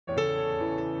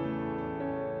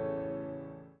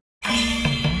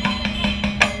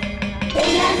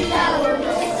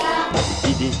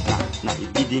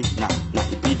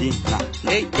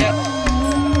Hey, yeah.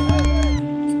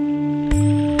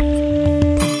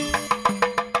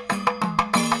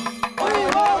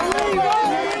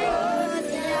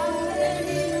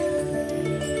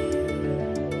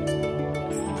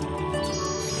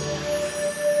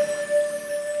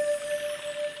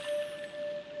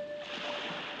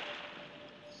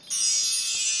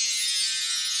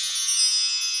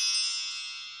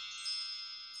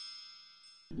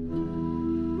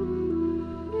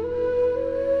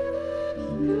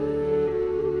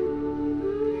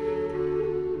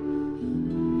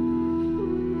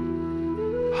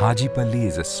 Hajipalli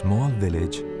is a small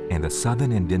village in the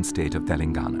southern Indian state of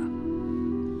Telangana.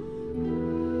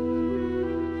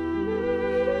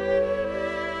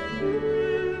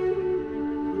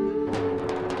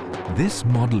 This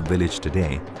model village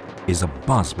today is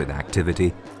abuzz with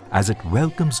activity as it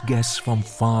welcomes guests from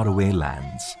faraway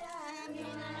lands.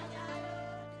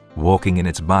 Walking in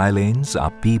its bylanes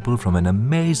are people from an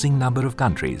amazing number of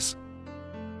countries: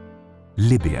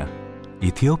 Libya,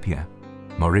 Ethiopia,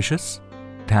 Mauritius,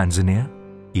 Tanzania,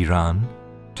 Iran,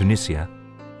 Tunisia,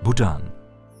 Bhutan,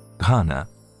 Ghana,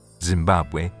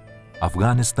 Zimbabwe,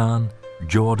 Afghanistan,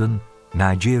 Jordan,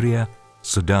 Nigeria,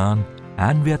 Sudan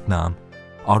and Vietnam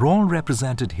are all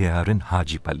represented here in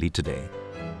Hajipalli today.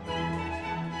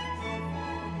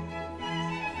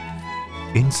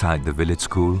 Inside the village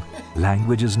school,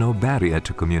 language is no barrier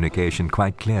to communication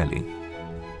quite clearly.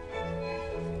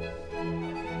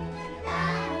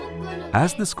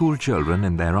 As the school children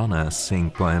in their honor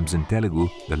sing poems in Telugu,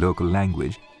 the local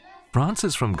language,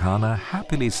 Francis from Ghana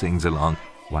happily sings along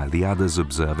while the others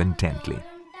observe intently.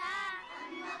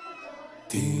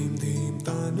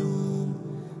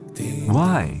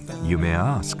 Why, you may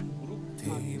ask.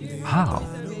 How,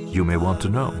 you may want to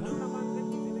know.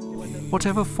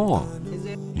 Whatever for,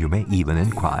 you may even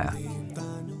inquire.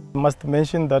 I must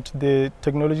mention that the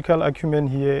technological acumen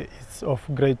here is of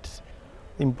great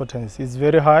importance. It's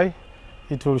very high.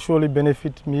 It will surely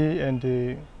benefit me and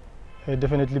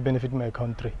definitely benefit my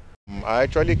country. I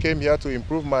actually came here to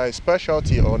improve my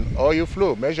specialty on oil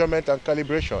flow, measurement and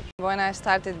calibration. When I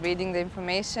started reading the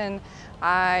information,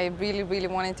 I really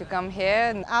wanted to come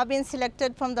here. I've been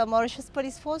selected from the Mauritius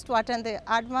Police Force to attend the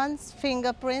Advanced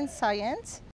Fingerprint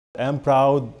Science. I'm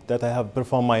proud that I have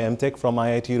performed my ITEC from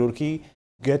IIT Roorkee.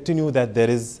 Get to know that there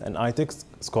is an ITEC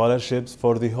scholarships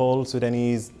for the whole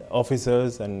Sudanese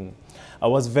officers, and I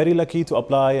was very lucky to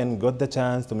apply and got the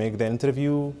chance to make the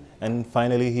interview, and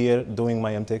finally here doing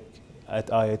my ITEC at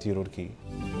IIT Roorkee.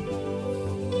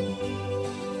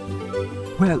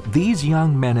 Well, these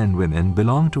young men and women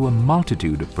belong to a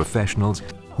multitude of professionals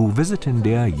who visit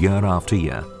India year after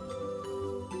year.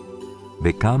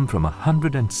 They come from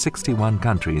 161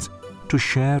 countries to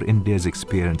share India's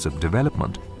experience of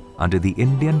development under the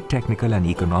Indian Technical and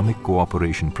Economic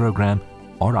Cooperation Program,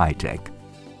 or ITEC.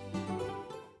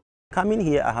 Coming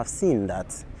here, I have seen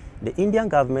that the Indian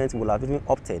government will have even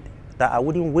opted that I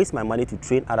wouldn't waste my money to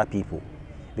train other people,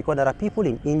 because there are people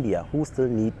in India who still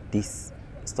need these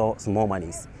small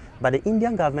monies. But the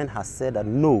Indian government has said that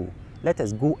no, let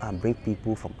us go and bring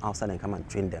people from outside and come and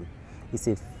train them. It's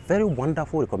a very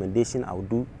wonderful recommendation I would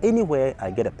do anywhere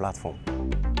I get a platform.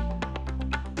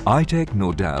 ITEC,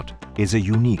 no doubt, is a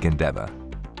unique endeavor.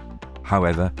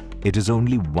 However, it is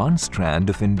only one strand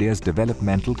of India's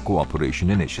developmental cooperation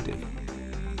initiative.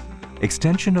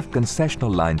 Extension of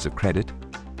concessional lines of credit,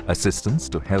 assistance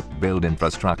to help build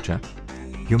infrastructure,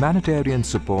 humanitarian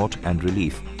support and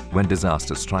relief when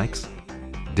disaster strikes,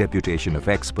 deputation of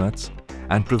experts,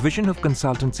 and provision of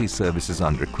consultancy services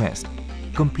on request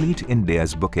complete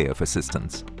India's bouquet of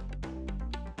assistance.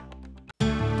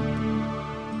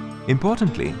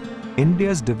 Importantly,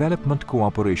 India's development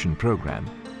cooperation program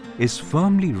is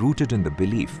firmly rooted in the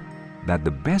belief that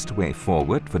the best way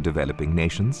forward for developing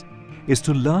nations is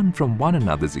to learn from one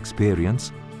another's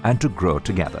experience and to grow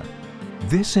together.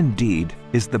 This indeed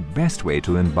is the best way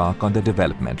to embark on the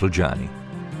developmental journey.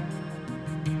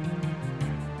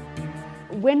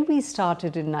 When we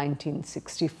started in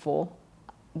 1964,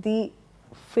 the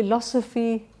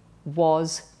philosophy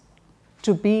was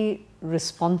to be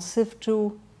responsive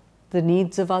to the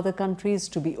needs of other countries,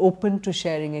 to be open to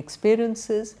sharing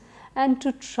experiences, and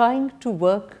to trying to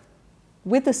work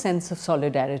with a sense of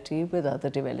solidarity with other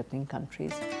developing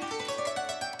countries.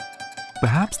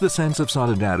 Perhaps the sense of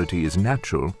solidarity is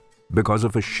natural because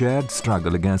of a shared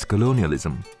struggle against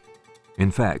colonialism.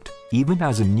 In fact, even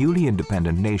as a newly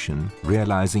independent nation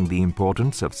realizing the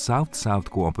importance of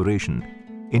South-South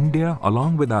cooperation, India,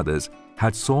 along with others,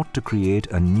 had sought to create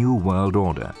a new world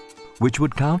order, which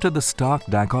would counter the stark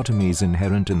dichotomies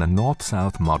inherent in the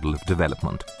North-South model of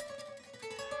development.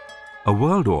 a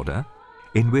world order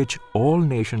in which all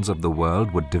nations of the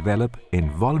world would develop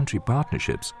in voluntary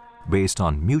partnerships based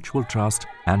on mutual trust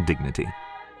and dignity.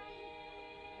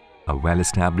 A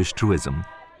well-established truism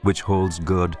which holds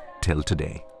good till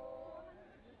today.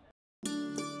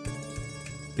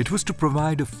 It was to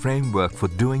provide a framework for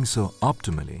doing so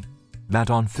optimally that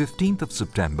on 15th of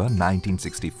September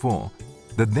 1964,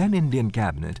 the then Indian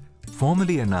Cabinet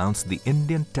formally announced the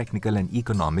Indian Technical and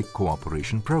Economic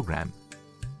Cooperation Programme.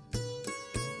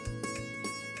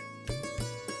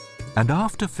 And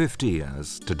after 50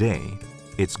 years, today,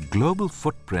 its global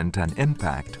footprint and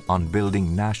impact on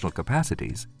building national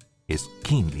capacities is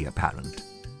keenly apparent.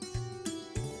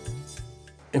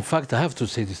 In fact, I have to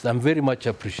say this, I'm very much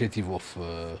appreciative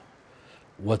of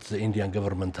what the Indian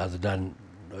government has done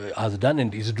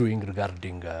and is doing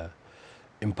regarding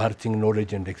imparting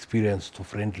knowledge and experience to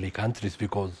friendly countries,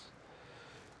 because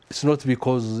it's not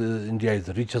because India is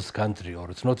the richest country,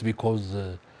 or it's not because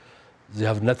they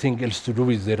have nothing else to do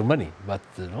with their money, but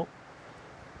no,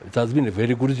 it has been a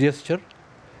very good gesture,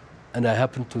 and I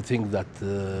happen to think that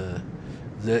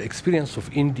the experience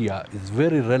of India is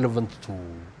very relevant to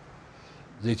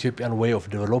the Ethiopian way of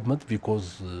development,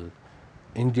 because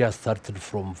India started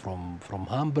from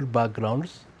humble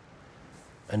backgrounds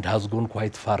and has gone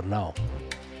quite far now.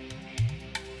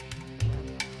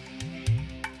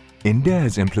 India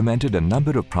has implemented a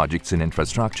number of projects in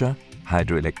infrastructure,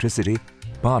 hydroelectricity,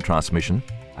 power transmission,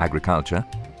 agriculture,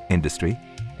 industry,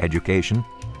 education,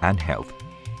 and health.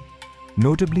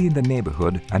 Notably in the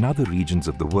neighborhood and other regions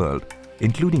of the world,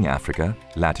 including Africa,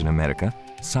 Latin America,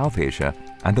 South Asia,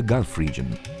 and the Gulf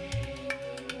region.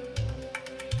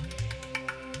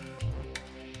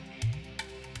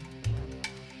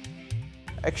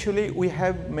 Actually, we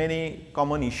have many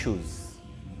common issues,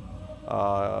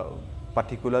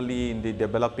 particularly in the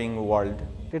developing world.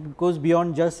 It goes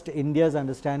beyond just India's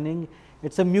understanding.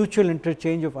 It's a mutual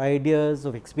interchange of ideas,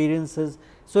 of experiences,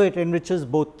 so it enriches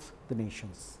both the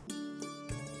nations.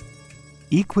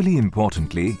 Equally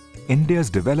importantly, India's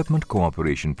Development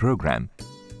Cooperation Programme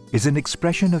is an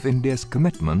expression of India's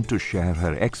commitment to share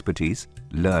her expertise,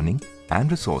 learning, and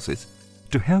resources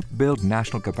to help build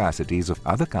national capacities of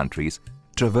other countries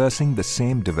traversing the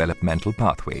same developmental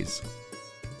pathways.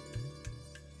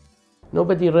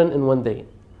 Nobody ran in one day.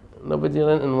 Nobody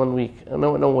ran in 1 week.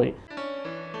 No way.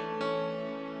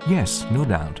 Yes, no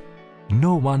doubt.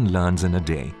 No one learns in a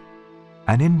day.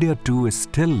 And India too is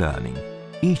still learning,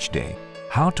 each day,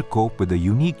 how to cope with the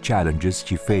unique challenges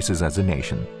she faces as a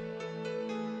nation.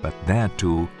 But there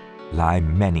too lie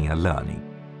many a learning.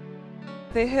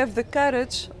 They have the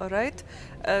courage, all right,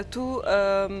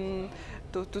 to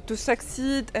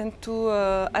succeed and to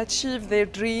achieve their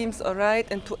dreams, all right,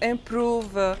 and to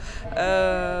improve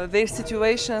their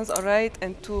situations, all right,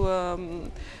 and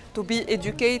to be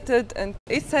educated. And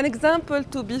it's an example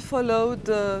to be followed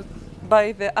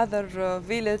by the other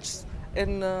villages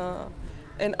in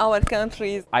our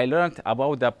countries. I learned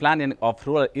about the planning of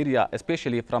rural area,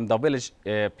 especially from the village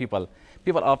people.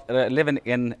 People of living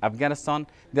in Afghanistan,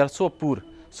 they are so poor.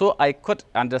 So I could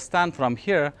understand from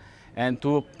here and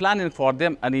to planning for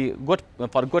them any good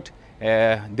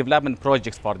development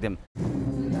projects for them.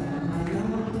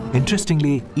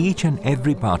 Interestingly, each and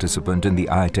every participant in the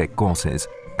ITEC courses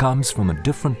comes from a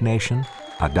different nation,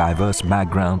 a diverse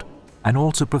background, and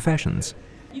also professions.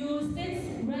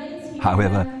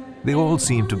 However, they all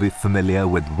seem to be familiar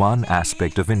with one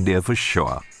aspect of India for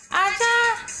sure.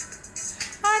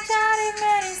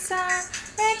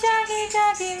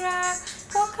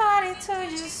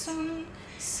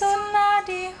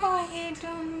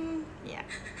 Yeah.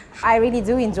 I really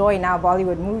do enjoy now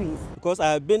Bollywood movies. Because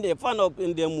I have been a fan of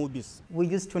Indian movies. We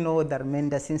used to know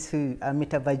Dharmendra since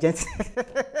Amitabh Bachchan.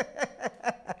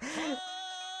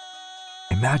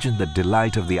 Imagine the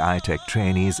delight of the ITEC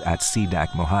trainees at CDAC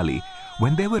Mohali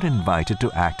when they were invited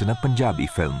to act in a Punjabi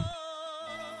film.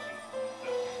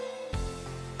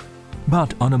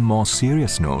 But on a more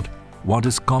serious note, what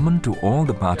is common to all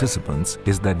the participants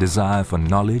is their desire for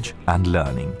knowledge and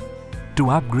learning, to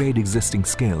upgrade existing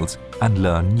skills and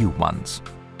learn new ones.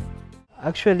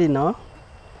 Actually, no,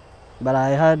 but I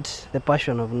had the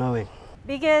passion of knowing.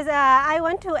 Because I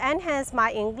want to enhance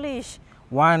my English.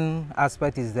 One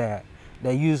aspect is the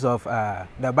use of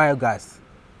the biogas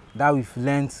that we've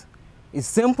learned. It's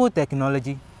simple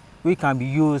technology which can be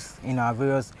used in our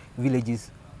various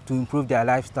villages to improve their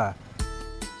lifestyle.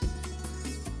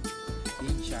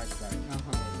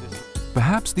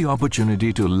 Perhaps the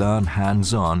opportunity to learn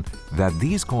hands-on that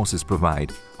these courses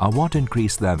provide are what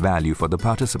increase their value for the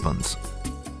participants.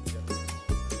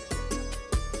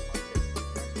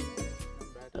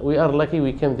 We are lucky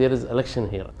we came, there is election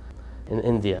here in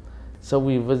India. So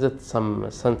we visit some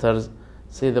centers,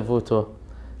 see the photo,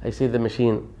 I see the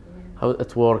machine, how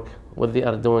it works, what they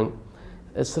are doing.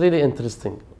 It's really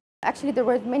interesting. Actually, there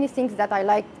were many things that I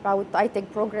liked about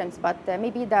ITEC programs, but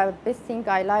maybe the best thing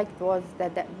I liked was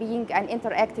that being an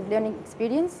interactive learning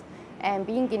experience and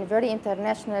being in very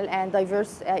international and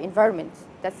diverse environments.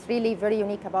 That's really very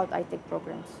unique about ITEC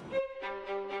programs.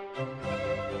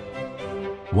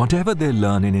 Whatever they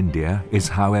learn in India is,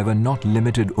 however, not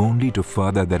limited only to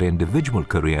further their individual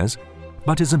careers,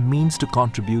 but is a means to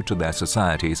contribute to their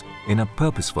societies in a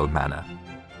purposeful manner.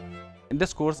 In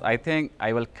this course, I think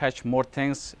I will catch more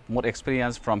things, more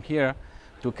experience from here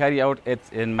to carry out it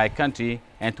in my country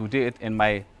and to do it in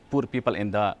my poor people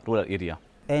in the rural area.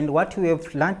 And what we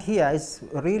have learned here is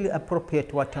really appropriate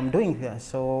to what I'm doing here.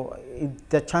 So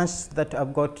the chance that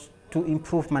I've got to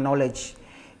improve my knowledge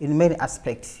in many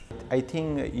aspects. I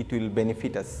think it will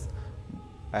benefit us,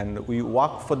 and we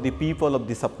work for the people of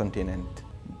the subcontinent,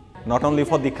 not only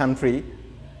for the country,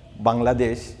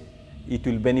 Bangladesh. It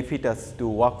will benefit us to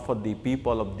work for the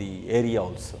people of the area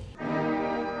also.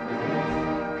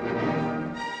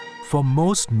 For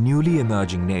most newly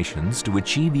emerging nations to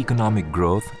achieve economic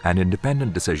growth and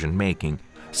independent decision-making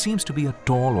seems to be a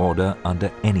tall order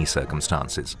under any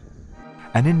circumstances.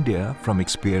 And India, from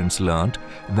experience, learnt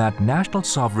that national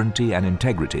sovereignty and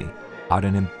integrity are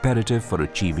an imperative for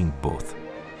achieving both.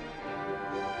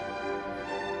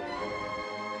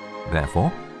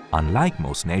 Therefore, unlike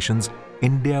most nations,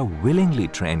 India willingly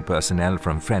trained personnel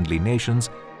from friendly nations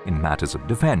in matters of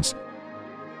defense.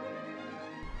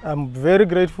 I'm very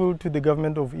grateful to the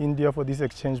government of India for this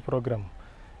exchange program,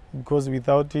 because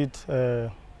without it,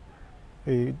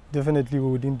 definitely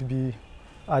we wouldn't be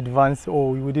advanced,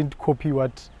 or we wouldn't copy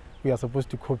what we are supposed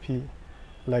to copy,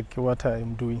 like what I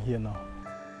am doing here now.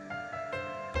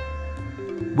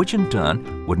 Which in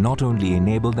turn would not only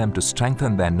enable them to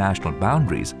strengthen their national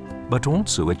boundaries, but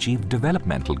also achieve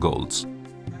developmental goals.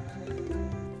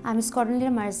 I'm Squadron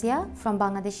Leader Marzia from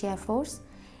Bangladesh Air Force.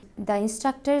 The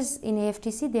instructors in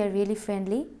AFTC, they are really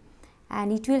friendly,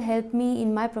 and it will help me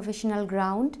in my professional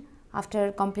ground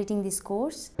after completing this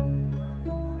course.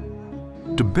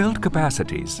 To build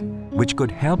capacities which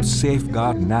could help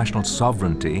safeguard national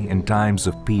sovereignty in times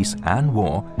of peace and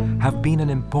war have been an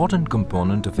important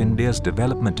component of India's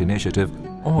development initiative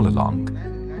all along.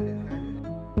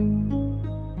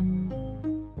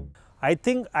 I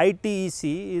think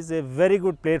ITEC is a very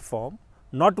good platform,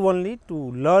 not only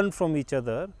to learn from each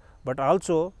other, but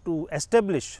also to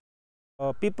establish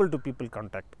people-to-people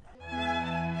contact.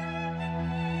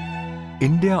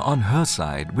 India, on her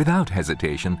side, without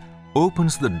hesitation,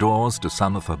 opens the doors to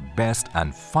some of her best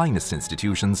and finest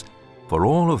institutions for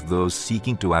all of those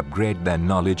seeking to upgrade their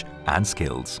knowledge and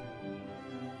skills.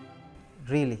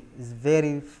 Really, it's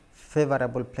very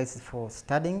favorable places for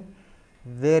studying,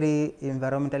 very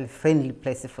environmentally friendly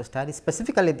places for study,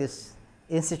 specifically this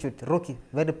institute, Roorkee,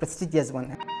 very prestigious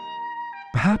one.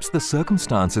 Perhaps the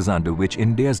circumstances under which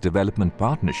India's development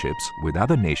partnerships with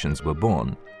other nations were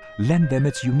born lend them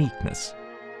its uniqueness.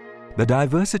 The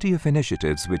diversity of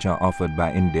initiatives which are offered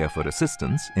by India for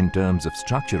assistance in terms of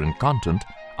structure and content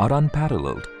are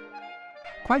unparalleled.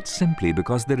 Quite simply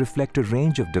because they reflect a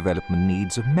range of development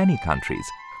needs of many countries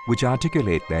which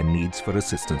articulate their needs for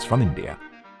assistance from India.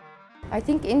 I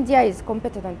think India is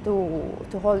competent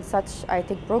to hold such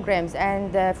ITEC programs,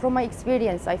 and from my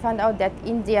experience I found out that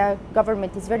India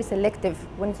government is very selective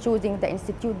when choosing the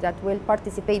institute that will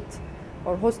participate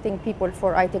or hosting people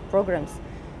for ITEC programs.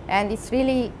 And it's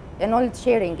really a knowledge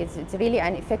sharing, it's really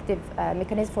an effective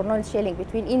mechanism for knowledge sharing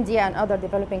between India and other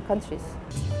developing countries.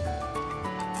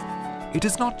 It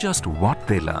is not just what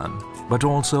they learn, but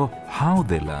also how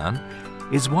they learn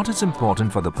is what is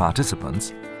important for the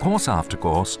participants, course after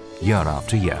course, year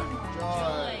after year.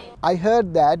 I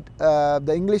heard that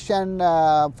the English and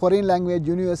Foreign Language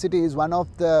University is one of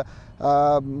the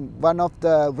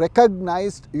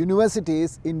recognized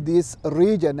universities in this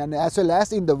region and as well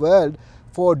as in the world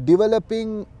for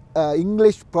developing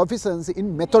English proficiency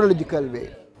in methodological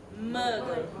way.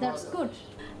 That's good.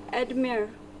 Admire.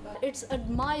 It's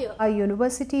admire. Our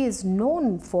university is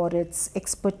known for its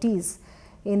expertise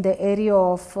in the area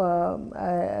of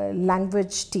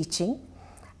language teaching,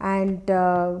 and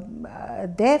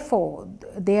therefore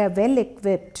they are well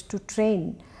equipped to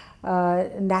train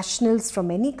nationals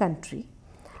from any country.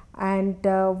 And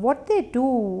what they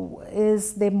do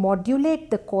is they modulate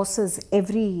the courses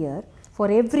every year for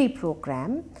every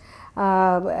program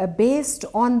based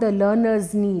on the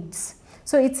learner's needs.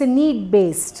 So it's a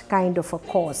need-based kind of a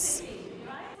course.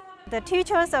 The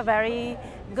teachers are very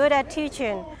good at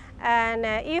teaching, And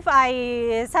if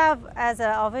I serve as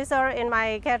an officer in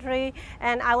my country,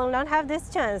 and I will not have this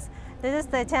chance. This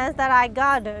is the chance that I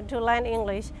got to learn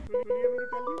English.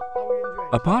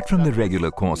 Apart from the regular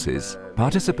courses,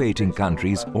 participating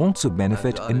countries also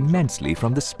benefit immensely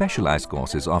from the specialized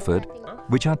courses offered,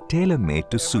 which are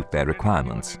tailor-made to suit their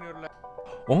requirements.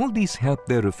 All these help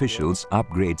their officials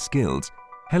upgrade skills,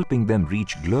 helping them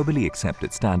reach globally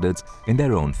accepted standards in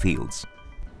their own fields.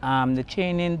 The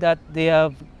training that they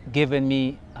have given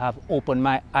me have opened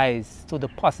my eyes to the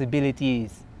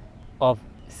possibilities of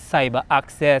cyber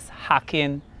access,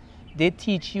 hacking. They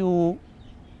teach you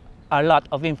a lot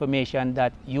of information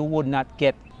that you would not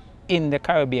get in the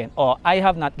Caribbean, or I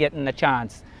have not gotten a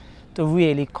chance to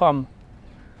really come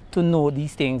to know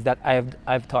these things that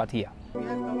I've taught here.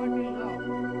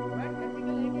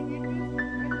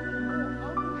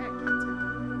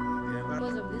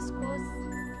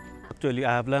 Actually,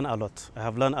 I have learned a lot. I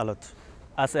have learned a lot.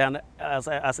 As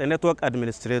a network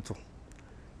administrator,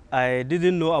 I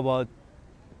didn't know about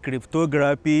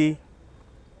cryptography.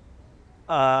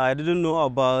 I didn't know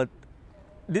about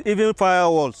even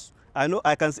firewalls. I know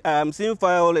I'm seeing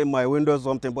firewall in my window or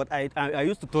something, but I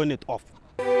used to turn it off.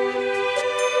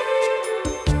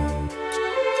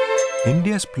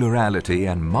 India's plurality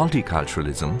and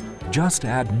multiculturalism just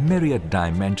add myriad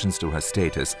dimensions to her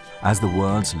status as the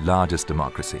world's largest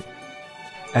democracy.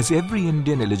 As every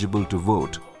Indian eligible to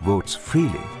vote votes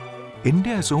freely,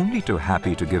 India is only too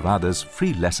happy to give others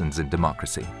free lessons in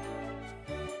democracy.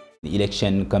 The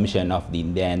election commission of the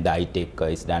India and the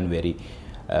ITEC is done very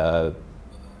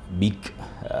big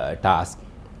task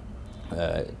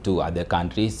to other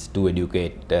countries to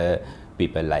educate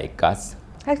people like us.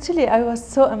 Actually, I was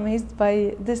so amazed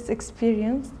by this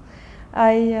experience.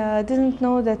 I didn't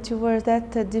know that you were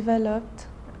that developed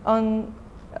on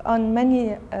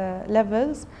many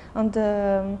levels. On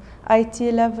the IT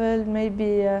level,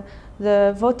 maybe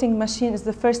the voting machine is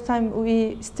the first time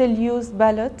we still use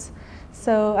ballots.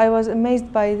 So I was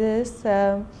amazed by this,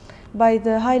 by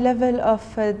the high level of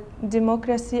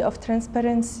democracy, of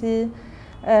transparency.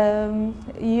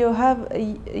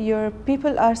 Your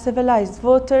people are civilized,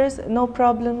 voters, no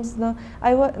problems,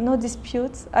 no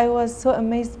disputes. I was so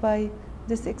amazed by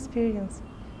this experience.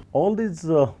 All these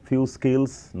few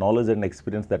skills, knowledge and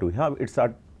experience that we have, it's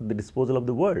at the disposal of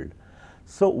the world.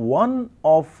 So one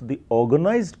of the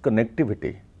organized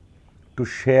connectivity to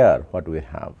share what we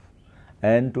have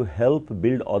and to help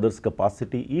build others'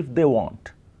 capacity if they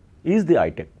want is the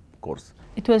ITEC course.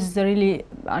 It was really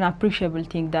an appreciable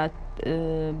thing that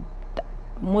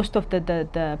most of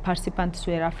the participants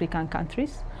were African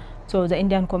countries. So the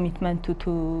Indian commitment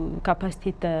to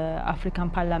capacitate the African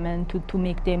Parliament, to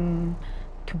make them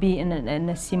to be in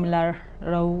a similar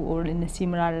row or in a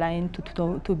similar line,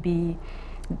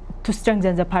 to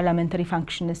strengthen the parliamentary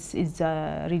function is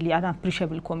really an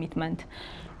appreciable commitment.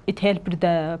 It helped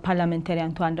the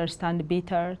parliamentarian to understand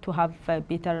better, to have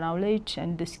better knowledge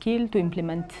and the skill to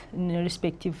implement in the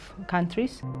respective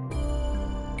countries.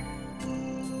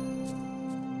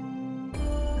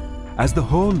 As the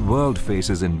whole world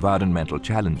faces environmental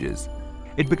challenges,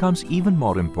 it becomes even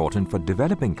more important for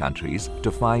developing countries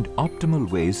to find optimal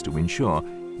ways to ensure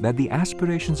that the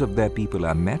aspirations of their people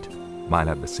are met, while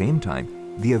at the same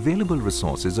time, the available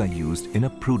resources are used in a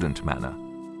prudent manner.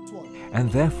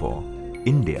 And therefore,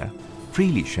 India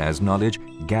freely shares knowledge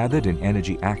gathered in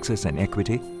energy access and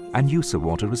equity and use of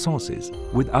water resources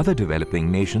with other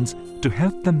developing nations to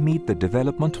help them meet the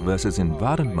development versus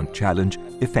environment challenge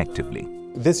effectively.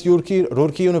 This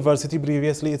Roorkee University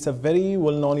previously, it's a very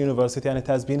well-known university and it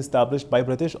has been established by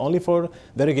British only for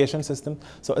the irrigation system.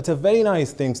 So it's a very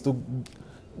nice thing to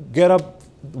get up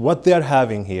what they are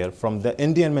having here from the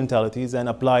Indian mentalities and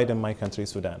applied in my country,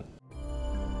 Sudan.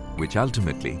 Which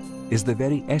ultimately is the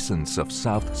very essence of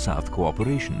South-South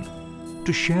cooperation,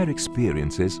 to share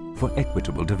experiences for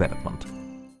equitable development.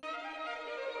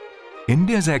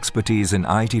 India's expertise in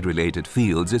IT-related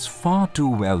fields is far too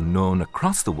well known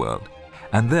across the world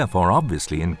and therefore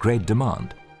obviously in great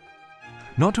demand.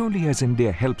 Not only has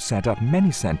India helped set up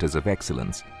many centers of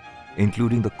excellence,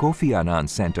 including the Kofi Annan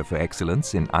Center for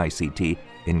Excellence in ICT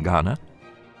in Ghana,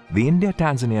 the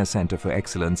India-Tanzania Center for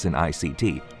Excellence in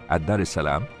ICT at Dar es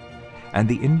Salaam, and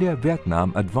the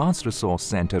India-Vietnam Advanced Resource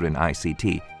Center in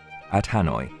ICT at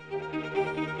Hanoi.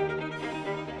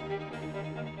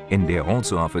 India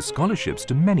also offers scholarships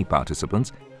to many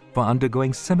participants for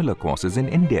undergoing similar courses in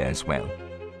India as well.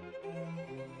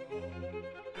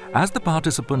 As the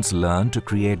participants learn to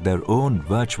create their own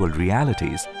virtual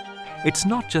realities, it's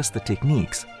not just the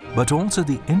techniques, but also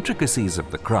the intricacies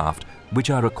of the craft which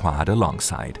are required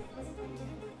alongside.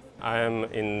 I am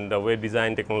in the web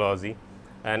design technology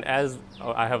And as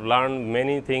I have learned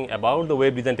many things about the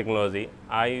web design technology,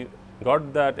 I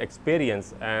got that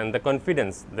experience and the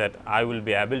confidence that I will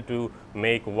be able to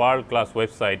make world-class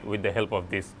website with the help of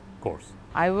this course.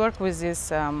 I worked with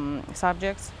these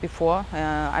subjects before.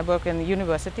 I work in the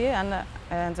university and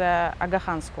the Aga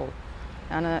Khan School.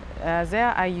 And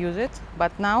there I use it,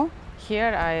 but now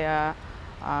here I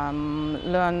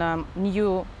learn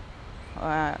new,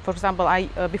 for example,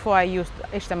 before I used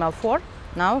HTML4,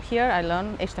 now here I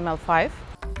learn HTML5.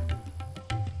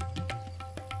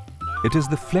 It is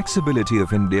the flexibility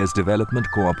of India's development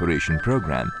cooperation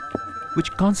program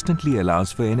which constantly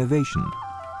allows for innovation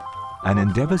and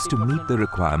endeavors to meet the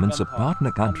requirements of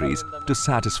partner countries to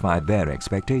satisfy their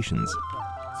expectations.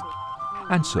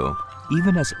 And so,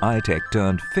 even as ITEC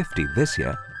turned 50 this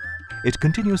year, it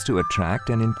continues to attract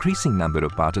an increasing number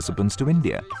of participants to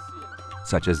India,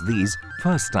 such as these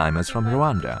first-timers from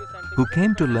Rwanda, who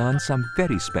came to learn some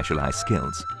very specialized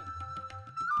skills.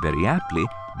 Very aptly,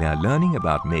 they are learning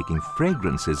about making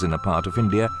fragrances in a part of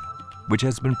India which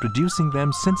has been producing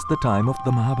them since the time of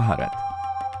the Mahabharata.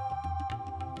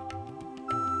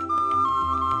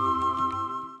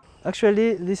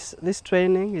 Actually, this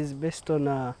training is based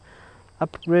on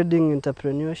upgrading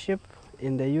entrepreneurship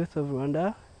in the youth of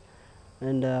Rwanda,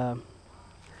 and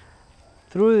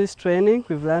through this training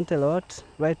we've learned a lot,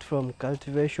 right from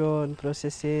cultivation,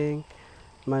 processing,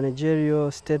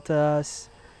 managerial status,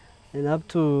 and up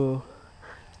to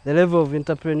the level of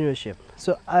entrepreneurship.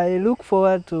 So I look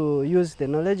forward to use the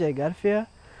knowledge I got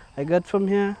from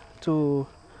here to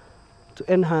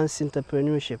enhance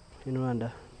entrepreneurship in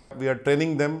Rwanda. We are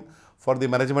training them for the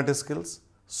management skills,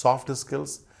 soft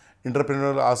skills,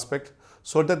 entrepreneurial aspect,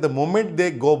 so that the moment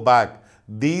they go back,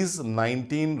 these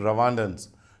 19 Rwandans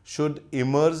should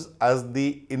emerge as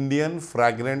the Indian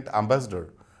fragrant ambassador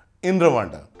in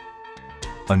Rwanda.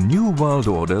 A new world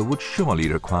order would surely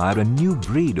require a new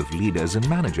breed of leaders and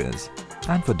managers.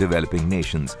 And for developing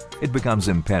nations, it becomes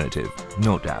imperative,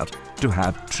 no doubt, to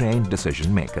have trained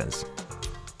decision makers.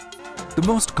 The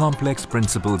most complex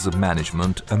principles of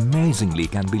management amazingly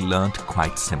can be learnt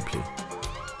quite simply,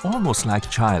 almost like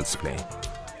child's play,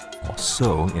 or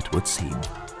so it would seem.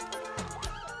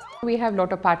 We have a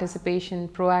lot of participation,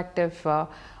 proactive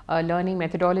learning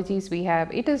methodologies we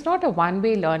have. It is not a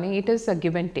one-way learning, it is a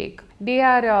give and take. They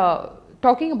are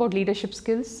talking about leadership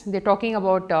skills, they're talking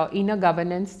about inner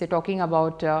governance, they're talking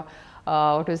about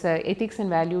ethics and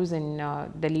values in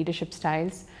the leadership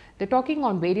styles. They're talking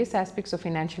on various aspects of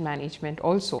financial management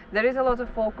also. There is a lot of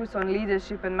focus on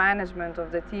leadership and management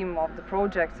of the team, of the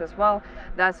projects as well.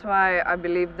 That's why I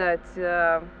believe that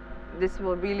this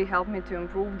will really help me to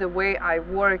improve the way I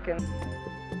work.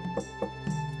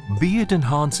 Be it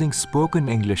enhancing spoken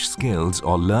English skills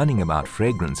or learning about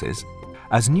fragrances,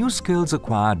 as new skills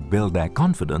acquired build their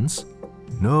confidence,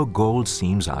 no goal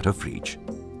seems out of reach.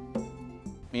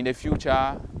 In the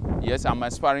future, yes, I'm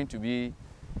aspiring to be,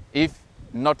 if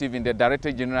not even the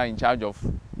Director General in charge of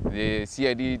the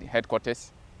CID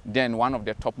headquarters, then one of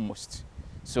the topmost.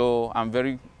 So I'm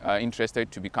very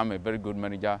interested to become a very good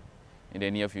manager in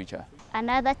the near future.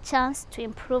 Another chance to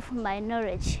improve my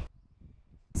knowledge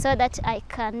so that I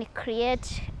can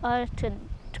create or to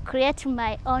create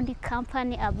my own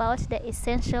company about the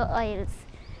essential oils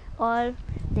or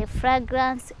the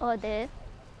fragrance or the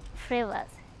flavors.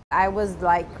 I was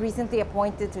recently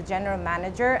appointed to general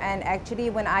manager, and actually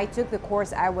when I took the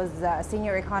course I was a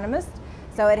senior economist,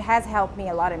 so it has helped me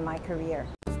a lot in my career.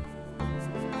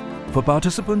 For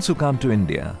participants who come to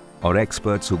India or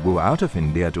experts who go out of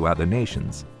India to other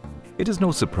nations, it is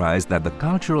no surprise that the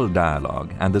cultural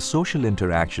dialogue and the social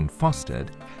interaction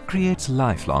fostered creates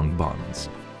lifelong bonds.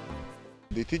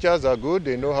 The teachers are good,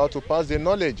 they know how to pass their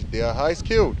knowledge, they are high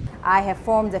skilled. I have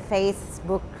formed a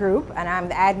Facebook group and I'm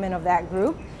the admin of that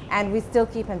group, and we still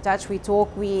keep in touch. We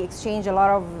talk, we exchange a lot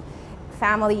of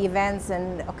family events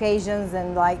and occasions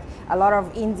and a lot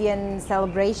of Indian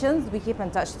celebrations. We keep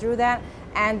in touch through that.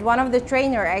 And one of the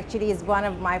trainer actually is one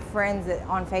of my friends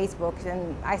on Facebook,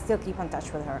 and I still keep in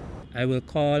touch with her. I will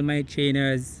call my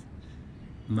trainers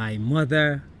my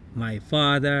mother, my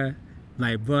father,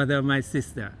 my brother, my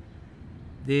sister.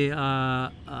 They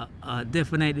are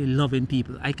definitely loving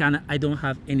people. I don't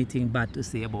have anything bad to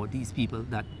say about these people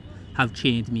that have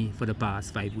trained me for the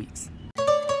past 5 weeks.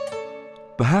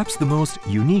 Perhaps the most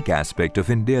unique aspect of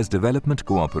India's development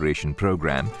cooperation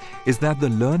program is that the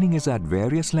learning is at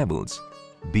various levels,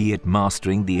 be it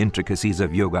mastering the intricacies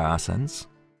of yoga asanas.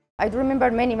 I do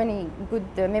remember many good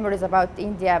memories about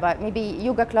India, but maybe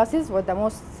yoga classes were the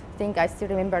most thing I still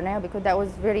remember now, because that was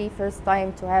very first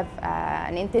time to have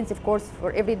an intensive course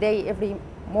for every day, every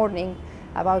morning,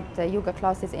 about yoga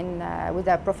classes with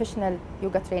a professional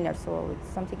yoga trainer, so it's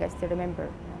something I still remember.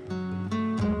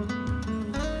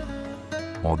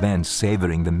 Or then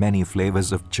savoring the many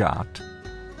flavors of chaat,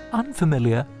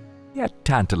 unfamiliar yet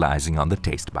tantalizing on the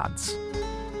taste buds.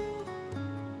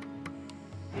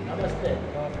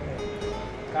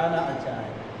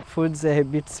 Foods are a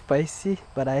bit spicy,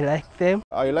 but I like them.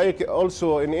 I like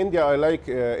also in India, I like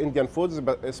Indian foods,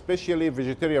 but especially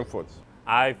vegetarian foods.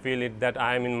 I feel it that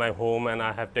I am in my home and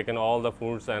I have taken all the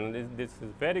foods, and this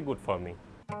is very good for me.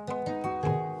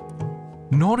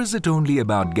 Nor is it only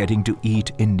about getting to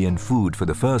eat Indian food for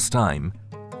the first time,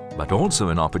 but also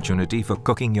an opportunity for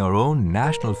cooking your own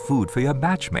national food for your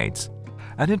batchmates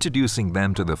and introducing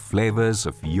them to the flavors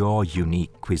of your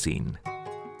unique cuisine.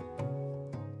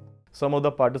 Some of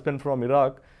the participants from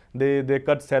Iraq, they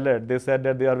cut salad. They said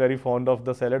that they are very fond of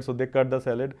the salad, so they cut the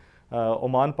salad.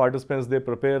 Oman participants, they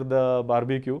prepare the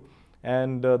barbecue.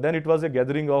 And then it was a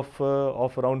gathering of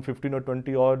around 15 or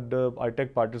 20 odd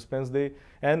ITEC participants.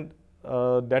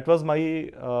 That was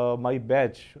my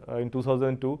batch in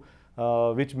 2002,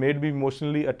 which made me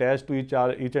emotionally attached to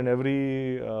each and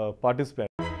every participant.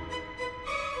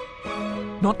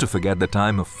 Not to forget the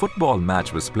time a football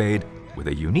match was played with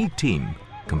a unique team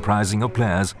comprising of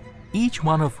players, each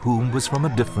one of whom was from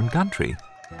a different country.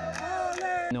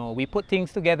 No, we put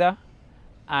things together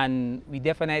and we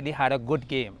definitely had a good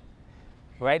game.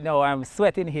 Right now I'm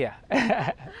sweating here,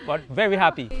 but very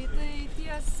happy.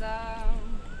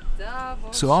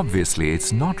 So obviously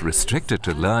it's not restricted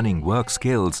to learning work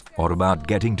skills or about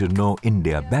getting to know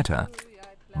India better,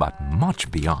 but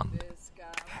much beyond.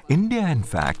 India, in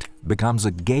fact, becomes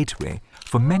a gateway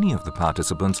for many of the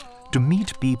participants to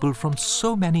meet people from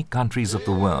so many countries of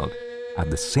the world at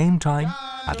the same time,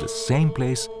 at the same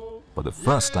place, for the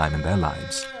first time in their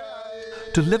lives.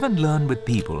 To live and learn with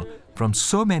people from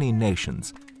so many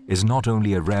nations is not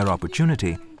only a rare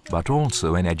opportunity, but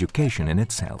also an education in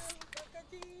itself.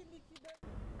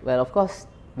 Well, of course,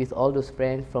 with all those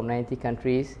friends from 90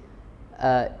 countries,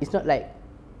 it's not like,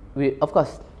 of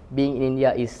course, being in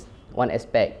India is one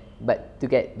aspect, but to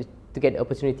get the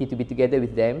opportunity to be together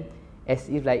with them, as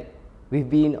if like we've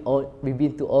been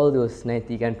to all those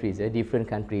 90 countries, different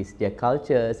countries, their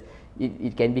cultures,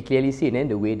 it can be clearly seen in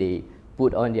the way they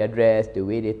put on their dress, the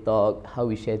way they talk, how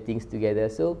we share things together.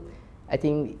 So I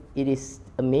think it is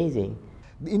amazing.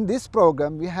 In this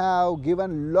program, we have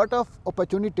given a lot of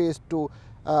opportunities to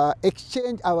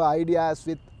exchange our ideas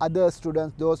with other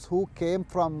students, those who came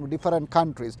from different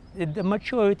countries. The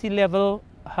maturity level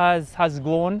has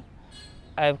grown.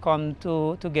 I've come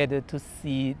together to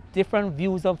see different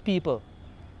views of people.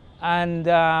 And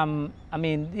I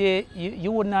mean,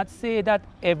 you would not say that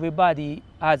everybody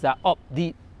has an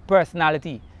upbeat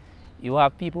personality. You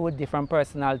have people with different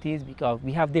personalities because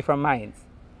we have different minds.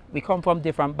 We come from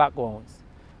different backgrounds.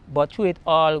 But through it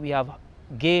all, we have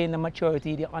gained the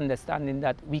maturity, the understanding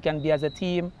that we can be as a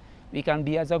team, we can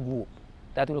be as a group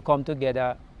that will come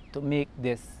together to make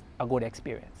this a good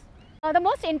experience. The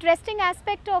most interesting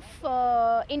aspect of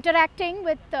interacting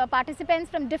with participants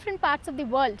from different parts of the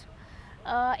world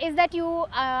is that you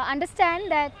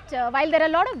understand that while there are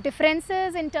a lot of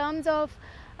differences in terms of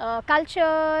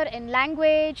culture, in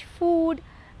language, food,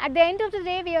 at the end of the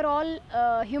day we are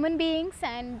all human beings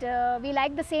and we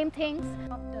like the same things.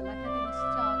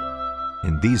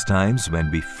 In these times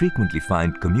when we frequently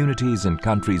find communities and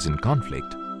countries in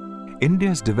conflict,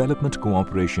 India's development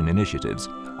cooperation initiatives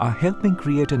are helping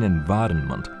create an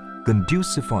environment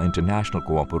conducive for international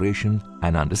cooperation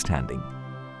and understanding.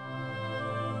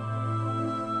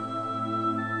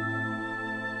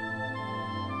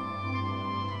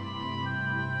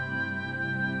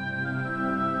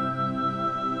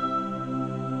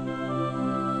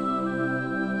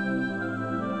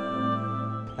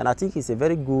 And I think it's a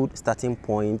very good starting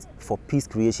point for peace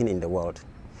creation in the world.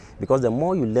 Because the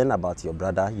more you learn about your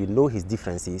brother, you know his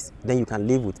differences, then you can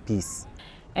live with peace.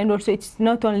 And also it's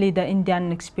not only the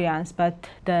Indian experience, but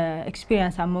the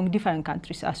experience among different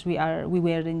countries. As we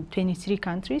were in 23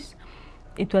 countries,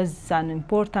 it was an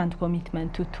important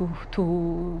commitment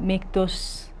to make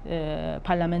those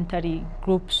parliamentary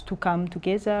groups to come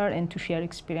together and to share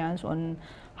experience on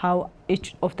how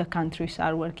each of the countries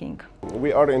are working.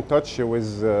 We are in touch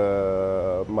with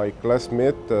my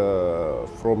classmates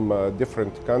from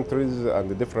different countries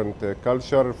and different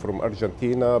culture, from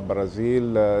Argentina,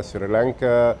 Brazil, Sri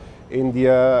Lanka,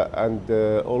 India, and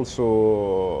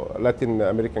also Latin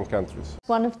American countries.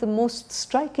 One of the most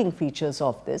striking features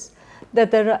of this,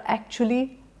 that there are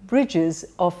actually bridges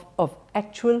of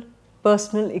actual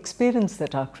personal experience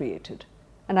that are created.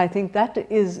 And I think that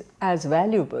is as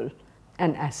valuable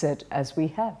an asset as we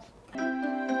have.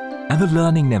 And the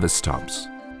learning never stops.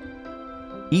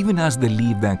 Even as they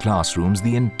leave their classrooms,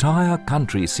 the entire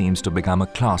country seems to become a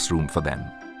classroom for them.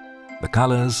 The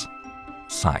colors,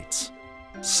 sights,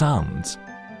 sounds,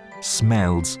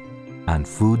 smells, and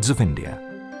foods of India,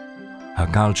 her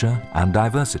culture and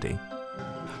diversity,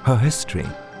 her history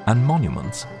and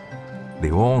monuments,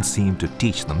 they all seem to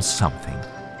teach them something.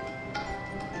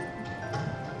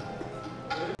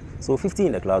 So 50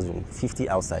 in the classroom, 50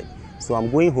 outside. So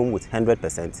I'm going home with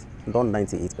 100%, not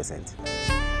 98%.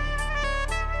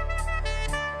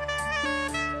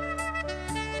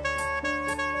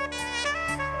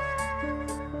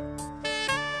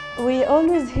 We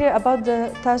always hear about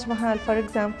the Taj Mahal, for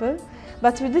example,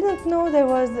 but we didn't know there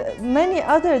was many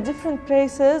other different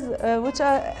places which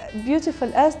are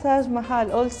beautiful as Taj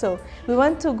Mahal also. We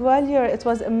went to Gwalior, it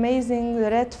was amazing,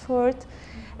 the Red Fort.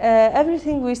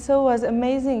 Everything we saw was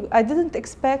amazing. I didn't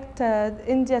expect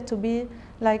India to be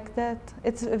like that.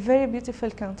 It's a very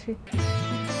beautiful country.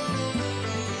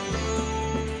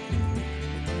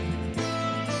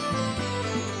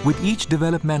 With each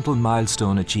developmental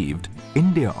milestone achieved,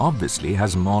 India obviously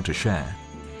has more to share.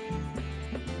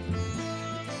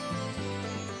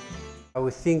 I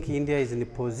would think India is in a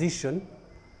position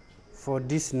for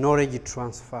this knowledge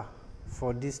transfer,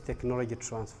 for this technology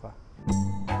transfer.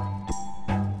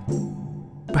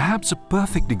 Perhaps a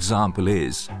perfect example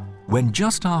is when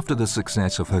just after the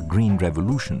success of her Green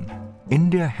Revolution,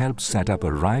 India helped set up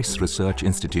a rice research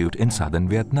institute in southern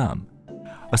Vietnam,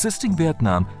 assisting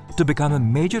Vietnam to become a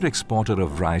major exporter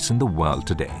of rice in the world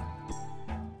today.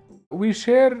 We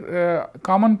share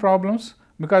common problems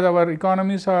because our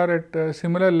economies are at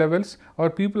similar levels. Our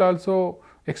people also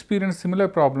experience similar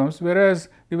problems, whereas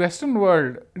the Western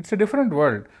world, it's a different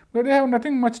world where they have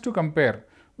nothing much to compare.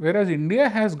 Whereas India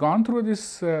has gone through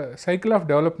this cycle of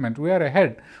development, we are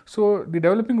ahead. So the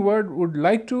developing world would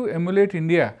like to emulate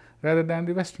India rather than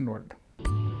the Western world.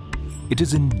 It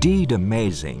is indeed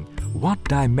amazing what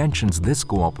dimensions this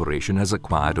cooperation has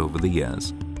acquired over the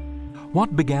years.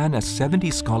 What began as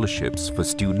 70 scholarships for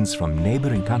students from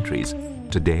neighboring countries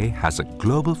today has a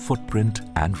global footprint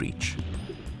and reach.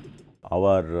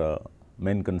 Our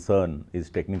main concern is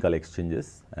technical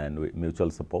exchanges and mutual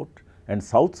support, and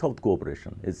South-South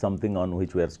cooperation is something on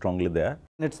which we are strongly there.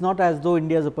 It's not as though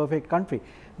India is a perfect country,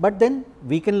 but then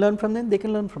we can learn from them, they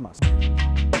can learn from us.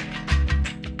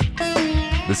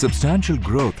 The substantial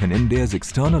growth in India's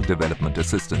external development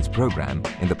assistance program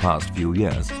in the past few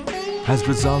years has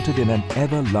resulted in an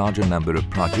ever larger number of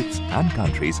projects and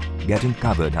countries getting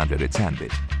covered under its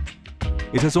ambit.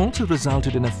 It has also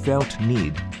resulted in a felt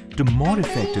need to more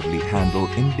effectively handle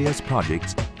India's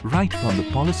projects right from the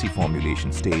policy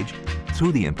formulation stage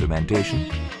through the implementation,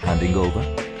 handing over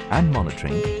and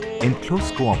monitoring in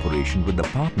close cooperation with the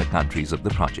partner countries of the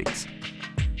projects.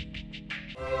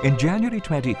 In January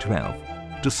 2012,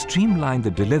 to streamline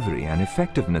the delivery and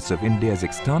effectiveness of India's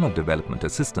external development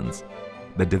assistance,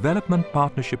 the Development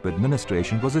Partnership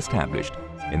Administration was established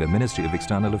in the Ministry of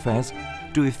External Affairs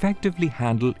to effectively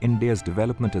handle India's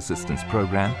development assistance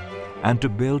program and to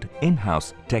build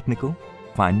in-house technical,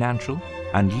 financial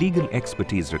and legal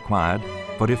expertise required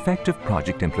for effective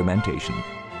project implementation.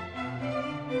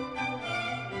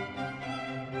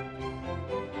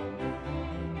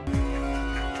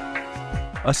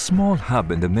 A small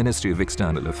hub in the Ministry of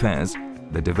External Affairs,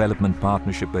 the Development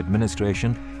Partnership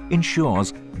Administration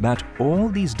ensures that all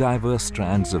these diverse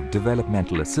strands of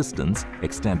developmental assistance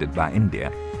extended by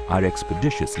India are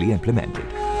expeditiously implemented.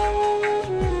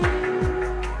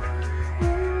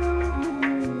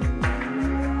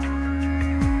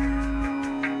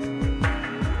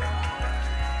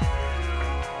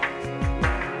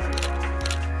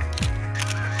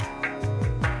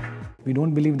 We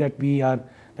don't believe that we are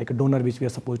like a donor which we are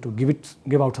supposed to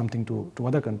give out something to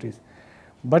other countries.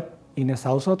 But in a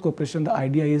South-South cooperation, the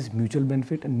idea is mutual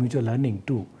benefit and mutual learning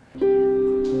too.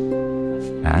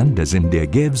 And as India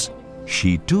gives,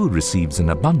 she too receives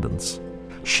in abundance.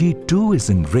 She too is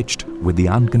enriched with the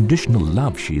unconditional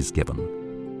love she is given.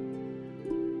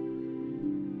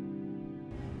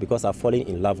 Because I've fallen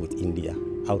in love with India,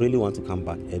 I really want to come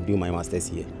back and do my master's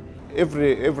here.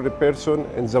 Every person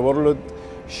in the world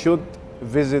should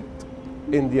visit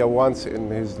India once in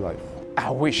his life.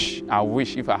 I wish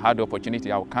if I had the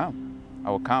opportunity, I would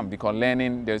come because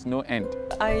learning, there's no end.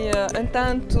 I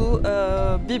intend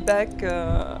to be back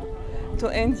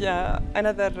to India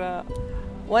another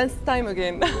once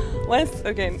again.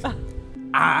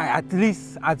 At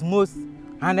least, at most,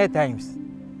 100 times.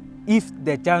 If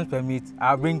the chance permits,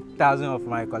 I'll bring thousands of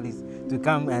my colleagues to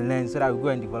come and learn so that we go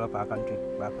and develop our country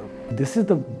back home. This is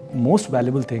the most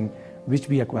valuable thing which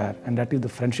we acquire, and that is the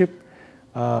friendship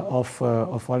of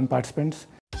foreign participants.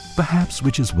 Perhaps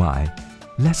which is why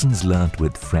lessons learnt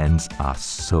with friends are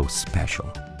so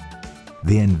special.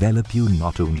 They envelop you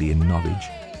not only in knowledge,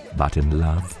 but in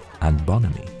love and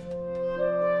bonhomie.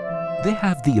 They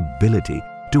have the ability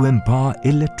to empower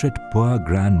illiterate poor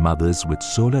grandmothers with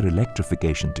solar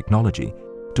electrification technology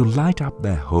to light up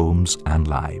their homes and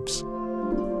lives.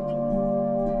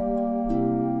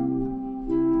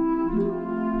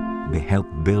 They help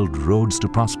build roads to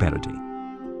prosperity.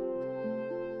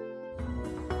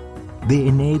 They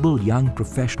enable young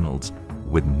professionals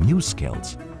with new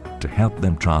skills to help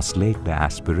them translate their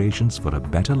aspirations for a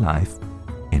better life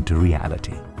into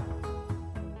reality.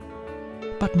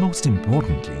 But most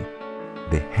importantly,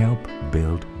 they help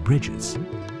build bridges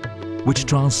which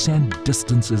transcend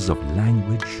distances of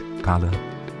language, color,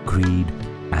 creed,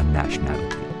 and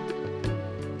nationality,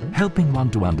 helping one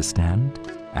to understand,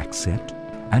 accept,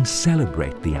 and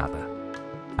celebrate the other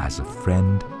as a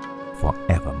friend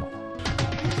forevermore.